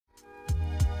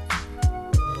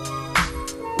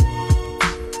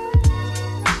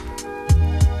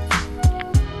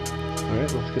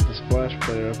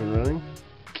player up and running.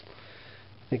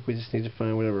 I think we just need to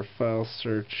find whatever file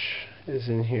search is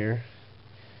in here.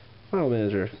 File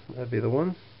manager, that'd be the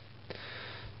one.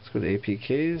 Let's go to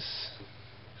APKs.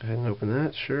 Go ahead and open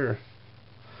that, sure.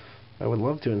 I would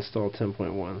love to install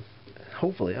 10.1.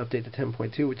 Hopefully update to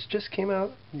 10.2, which just came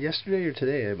out yesterday or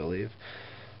today, I believe.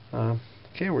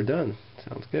 Okay, we're done.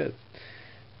 Sounds good.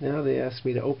 Now they ask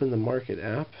me to open the Market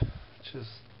app. Just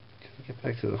get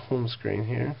back to the home screen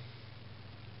here,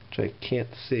 which I can't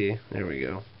see. There we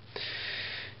go.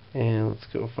 And let's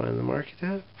go find the Market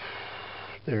app.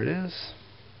 There it is.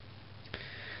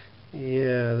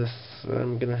 Yeah,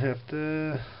 I'm gonna have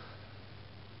to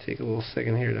take a little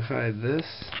second here to hide this.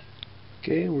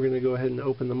 Okay, we're gonna go ahead and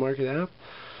open the Market app,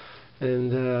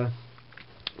 and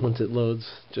once it loads,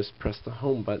 just press the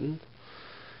home button,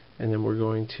 and then we're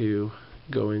going to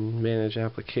go and manage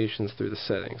applications through the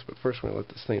settings. But first, we're going to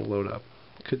let this thing load up.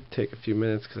 It could take a few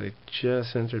minutes because I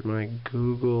just entered my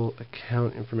Google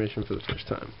account information for the first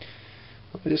time.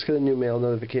 I just got a new mail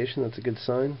notification. That's a good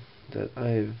sign that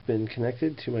I've been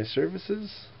connected to my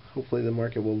services. Hopefully the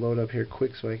Market will load up here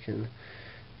quick so I can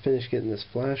finish getting this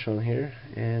flash on here.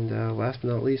 And last but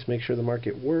not least, make sure the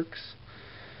Market works.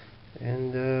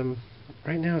 And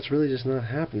right now it's really just not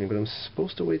happening, but I'm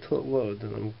supposed to wait till it loads,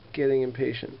 and I'm getting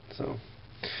impatient. So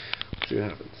let's see what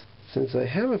happens. Since I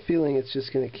have a feeling it's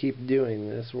just going to keep doing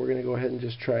this, we're going to go ahead and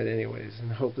just try it anyways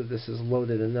and hope that this is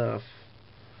loaded enough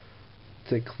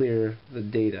to clear the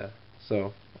data.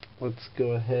 So let's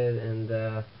go ahead and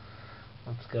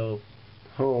let's go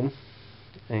home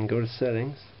and go to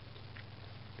settings,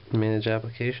 manage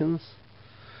applications.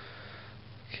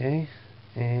 Okay,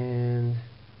 and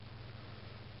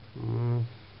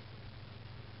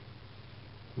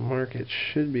Market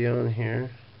should be on here.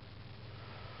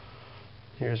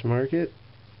 Here's Market.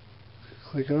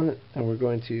 Click on it, and we're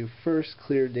going to first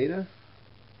clear data.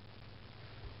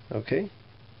 Okay.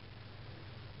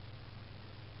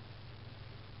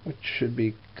 Which should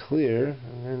be clear,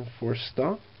 and then force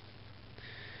stop.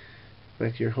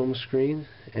 Back to your home screen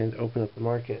and open up the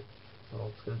Market. So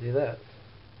let's go do that.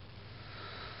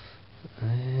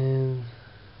 And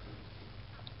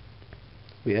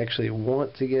we actually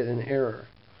want to get an error.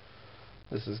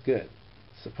 This is good.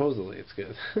 Supposedly it's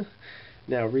good.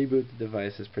 Now reboot the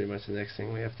device is pretty much the next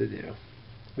thing we have to do.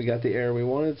 We got the error we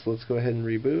wanted, so let's go ahead and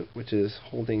reboot, which is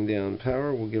holding down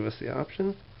power will give us the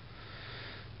option.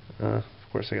 Of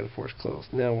course I got to force close.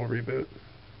 Now we'll reboot.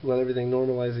 Let everything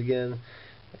normalize again,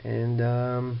 and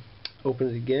open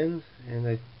it again, and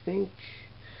I think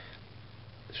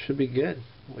it should be good.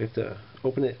 We have to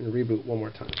open it and reboot one more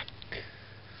time.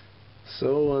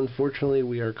 So unfortunately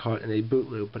we are caught in a boot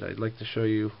loop, but I'd like to show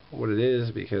you what it is,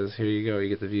 because here you go, you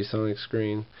get the Viewsonic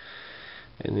screen,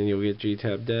 and then you'll get G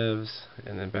Tab devs,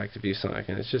 and then back to Viewsonic,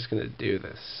 and it's just going to do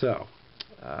this. So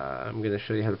I'm going to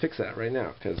show you how to fix that right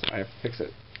now, because I have to fix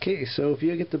it. Okay, so if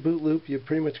you get the boot loop, you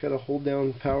pretty much got to hold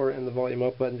down power and the volume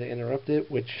up button to interrupt it,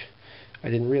 which I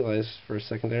didn't realize for a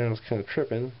second there. I was kind of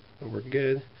tripping, but we're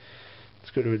good.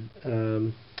 Let's go to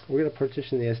we're going to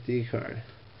partition the SD card.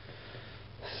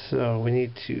 So we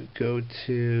need to go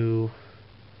to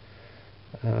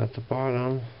at the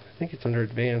bottom. I think it's under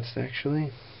Advanced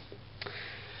actually.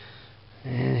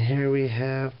 And here we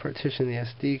have partition the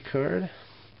SD card.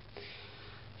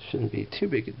 Shouldn't be too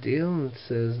big a deal. It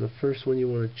says the first one you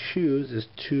want to choose is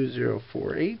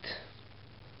 2048.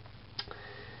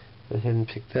 Go ahead and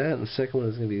pick that, and the second one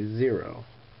is going to be 0.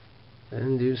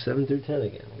 And do 7 through 10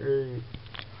 again. Great.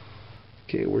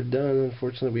 Okay, we're done.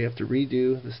 Unfortunately, we have to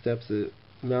redo the steps of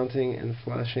mounting and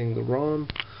flashing the ROM.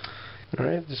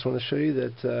 Alright, just want to show you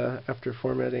that after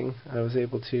formatting, I was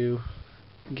able to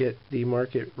get the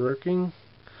Market working.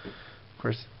 Of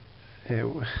course,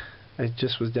 I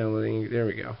just was downloading. There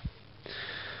we go.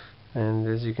 And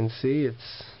as you can see,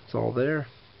 it's all there.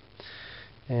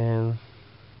 And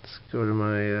let's go to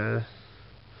my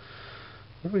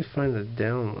where do we find the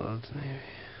downloads? Maybe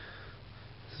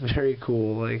it's very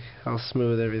cool, like how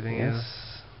smooth everything is.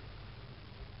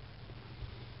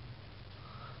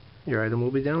 Your item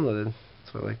will be downloaded.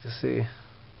 That's what I like to see.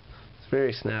 It's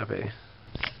very snappy.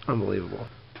 It's unbelievable.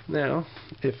 Now,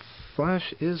 if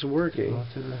Flash is working,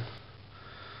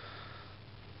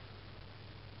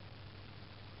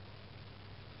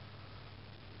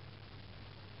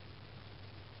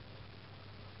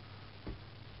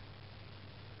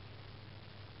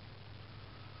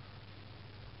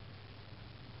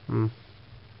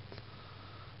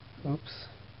 oops.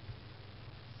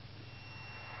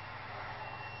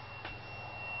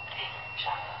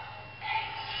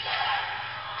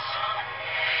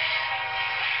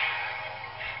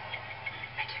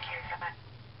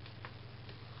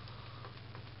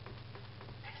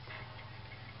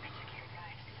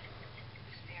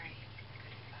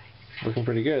 looking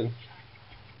pretty good.